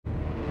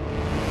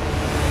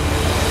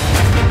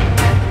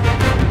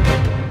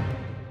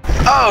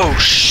Oh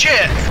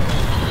shit!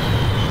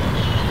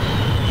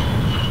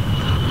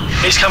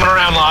 He's coming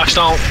around, LoX,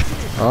 don't.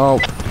 Oh.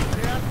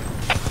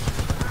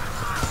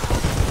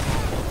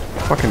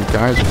 Fucking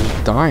guys are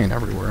just dying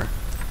everywhere.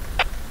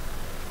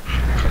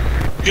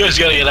 You guys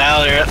gotta get out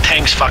of there. That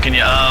tank's fucking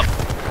you up.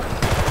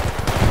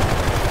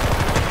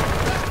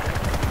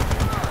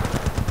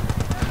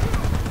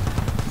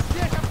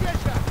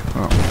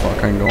 Oh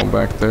fuck, I ain't going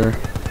back there.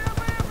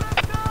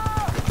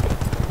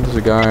 There's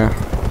a guy.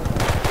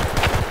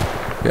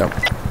 Yep.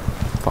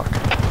 Fuck.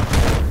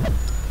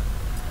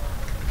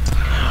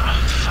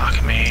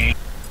 Fuck me.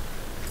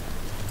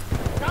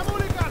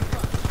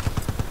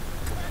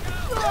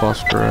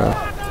 Cluster up.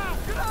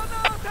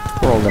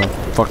 We're all gonna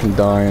fucking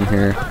die in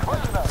here.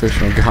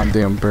 Fish in a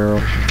goddamn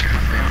barrel.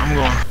 I'm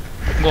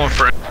going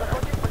for it.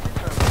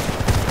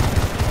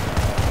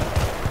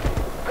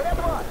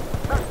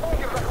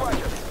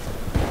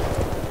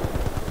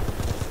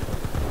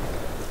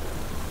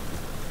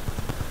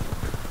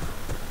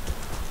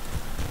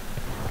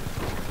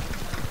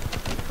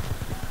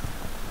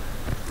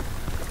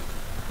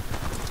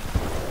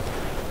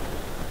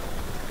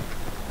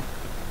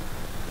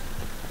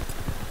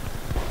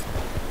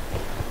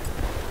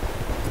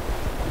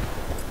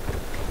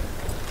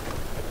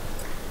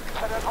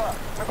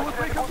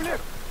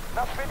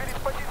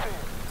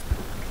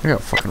 I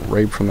got fucking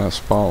raped from that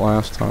spot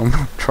last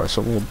time. Try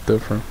something a little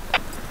different.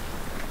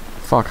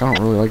 Fuck, I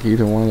don't really like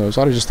either one of those.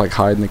 I'd just like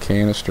hide in the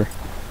canister.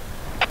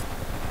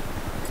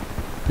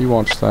 If you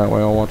watch that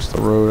way, I'll watch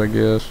the road, I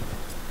guess.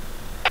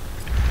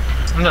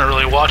 I'm not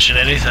really watching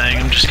anything.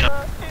 I'm just kind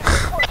of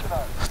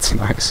That's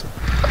nice.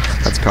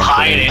 That's comforting.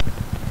 hiding.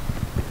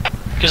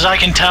 Because I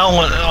can tell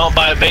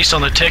when, based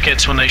on the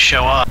tickets when they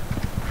show up.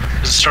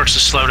 Because it starts to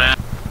slow down.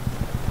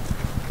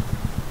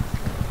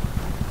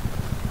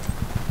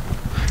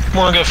 I'm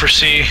gonna go for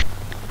C.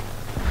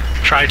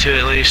 Try to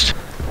at least.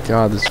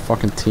 God, this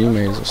fucking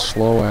teammate is a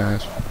slow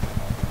ass.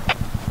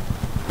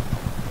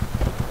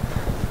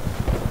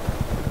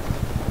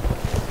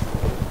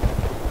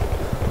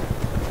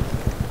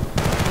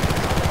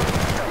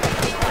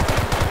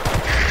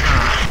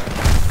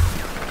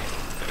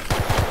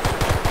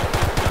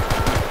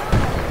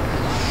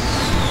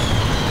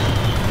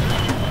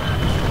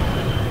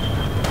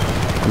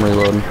 I'm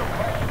reloading.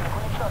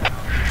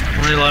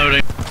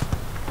 Reloading.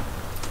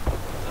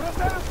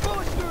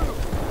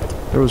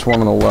 There was one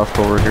on the left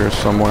over here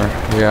somewhere.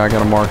 Yeah, I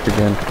got him marked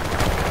again.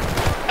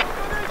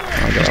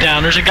 He's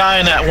down. There's a guy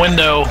in that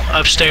window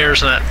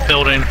upstairs in that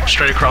building,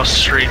 straight across the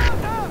street.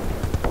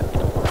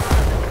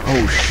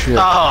 Oh shit.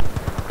 Oh.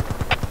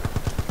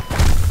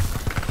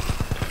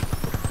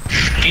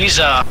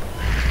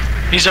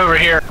 He's over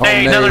here. Oh,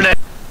 hey, nade. another nade.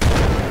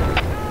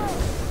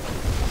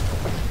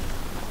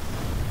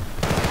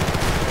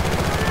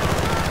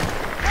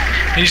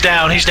 He's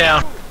down. He's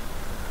down.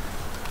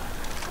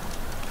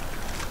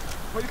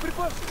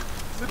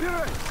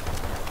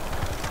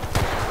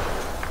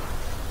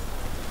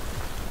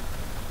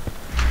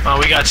 Oh,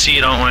 we got C,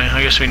 don't we?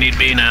 I guess we need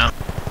B now.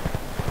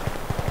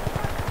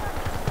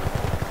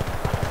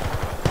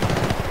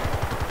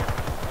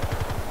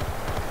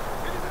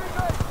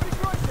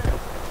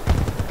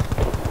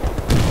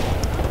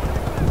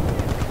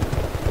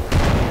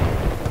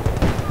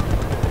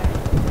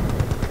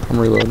 I'm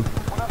reloading.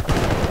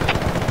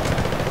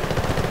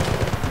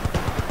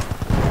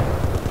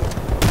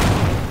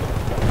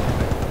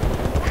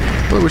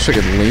 I really wish I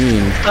could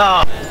lean.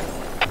 Oh.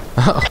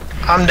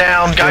 I'm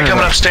down. Guy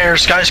coming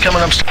upstairs. Guy's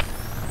coming upstairs.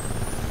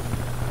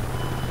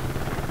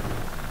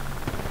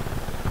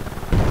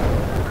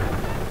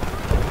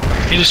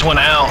 He just went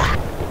out.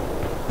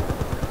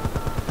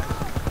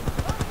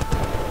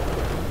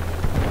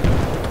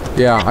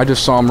 Yeah, I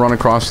just saw him run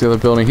across the other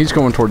building. He's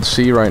going towards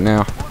C right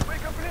now.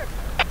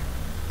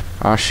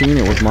 I seen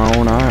it with my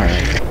own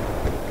eyes.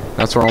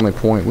 That's our only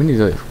point. We need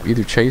to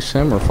either chase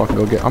him or fucking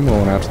go get... I'm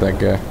going after that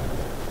guy.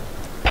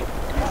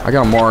 I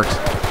got him marked.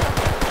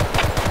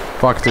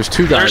 Fuck, there's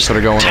two guys that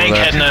are going over there. Tank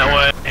heading that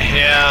way.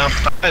 Yeah,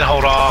 I'd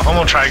hold off. I'm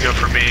gonna try to go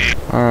for B.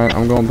 Alright,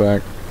 I'm going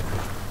back.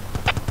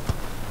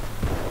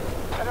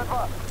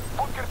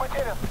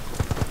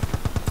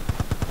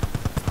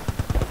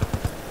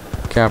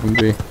 Captain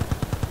B.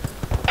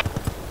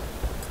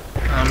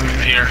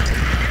 I'm here.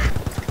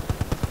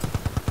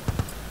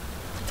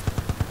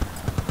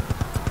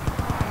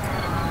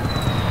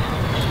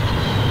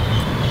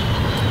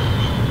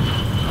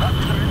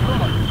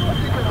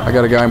 I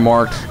got a guy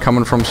marked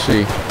coming from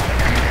C.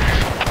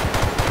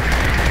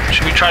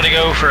 Should we try to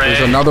go for A?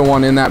 There's another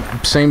one in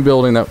that same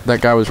building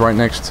that guy was right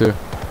next to.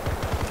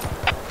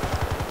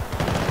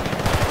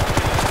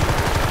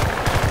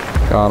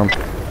 Got him.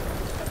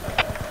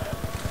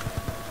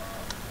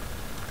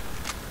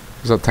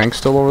 Is that tank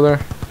still over there?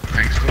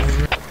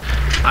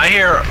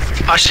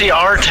 I see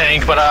our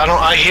tank, but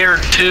I hear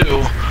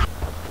two.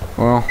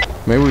 Well,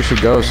 maybe we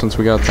should go since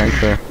we got a tank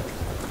there.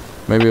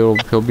 Maybe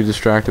he'll be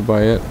distracted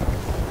by it.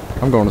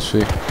 I'm going to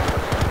see.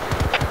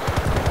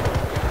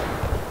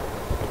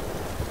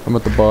 I'm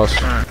at the bus.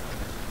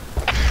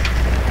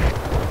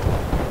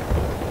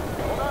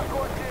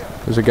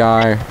 There's a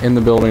guy in the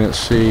building at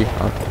C.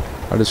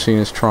 I just seen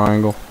his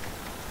triangle.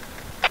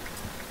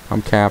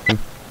 I'm capping.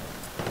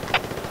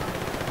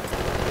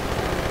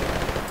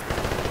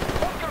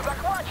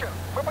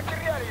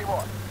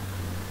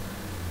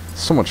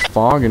 So much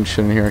fog and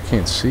shit in here, I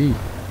can't see.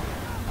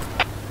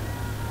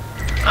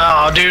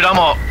 Oh, dude, I'm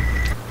all...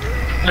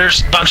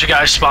 There's a bunch of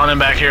guys spawning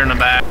back here in the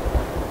back.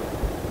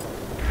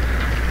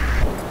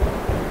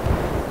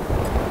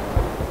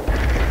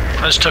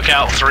 I just took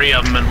out 3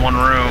 of them in one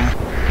room.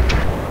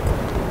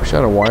 Wish I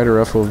had a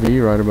wider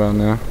FOV right about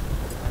now.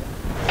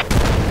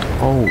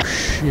 Oh,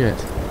 shit.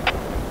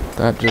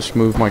 That just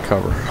moved my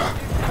cover.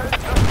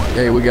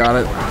 Hey, we got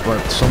it,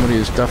 but somebody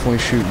is definitely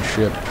shooting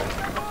shit.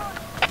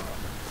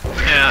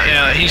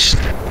 Yeah, he's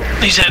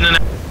heading in.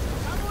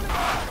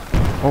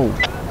 Oh.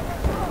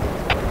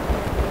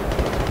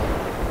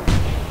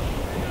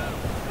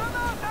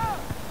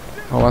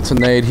 Oh, that's a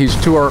nade. He's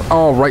to our...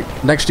 Oh, right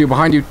next to you,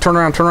 behind you. Turn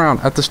around,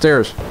 at the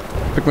stairs.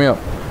 Pick me up.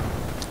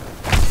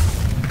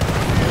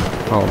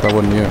 Oh, that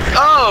wasn't you.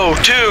 Oh,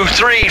 2,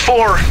 3,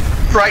 4.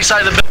 Right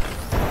side of the building.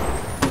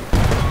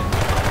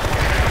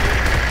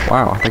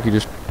 Wow, I think you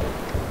just...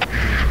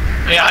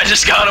 Yeah, I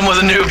just got him with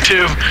a noob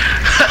too.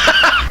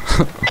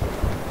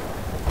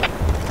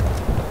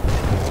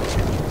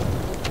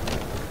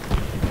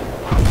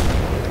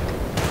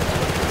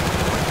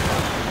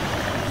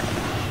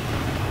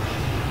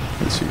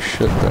 Let's see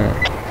shit there.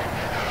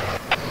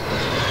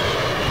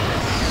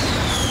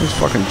 What's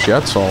fucking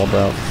jets all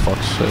about, for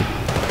fuck's sake?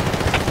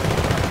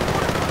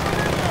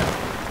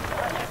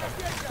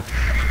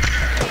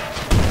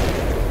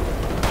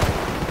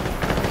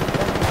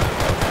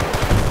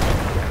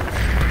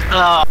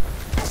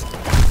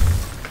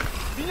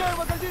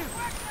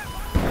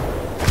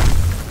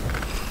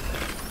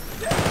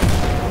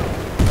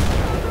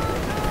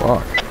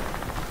 Fuck.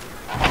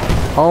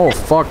 Oh,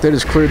 fuck, they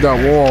just cleared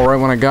that wall right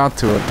when I got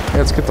to it. Yeah,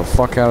 let's get the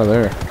fuck out of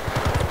there.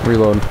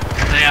 Reload.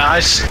 Yeah,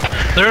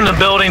 they're in the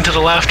building to the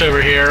left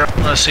over here.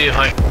 Let's see if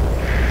I...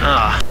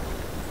 Oh,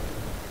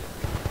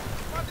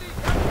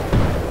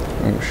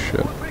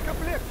 shit.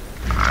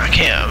 I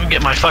can't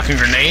get my fucking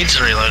grenades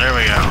to reload. There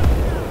we go.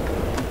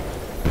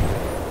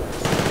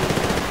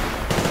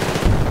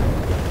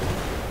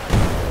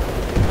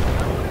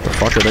 The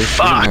fuck are they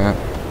shooting at?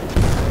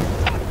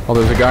 Oh,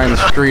 there's a guy in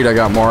the street I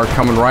got marked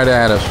coming right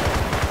at us.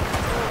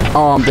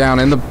 Oh, I'm down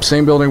in the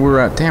same building we were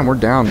at. Damn, we're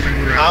down.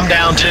 I'm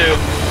down too.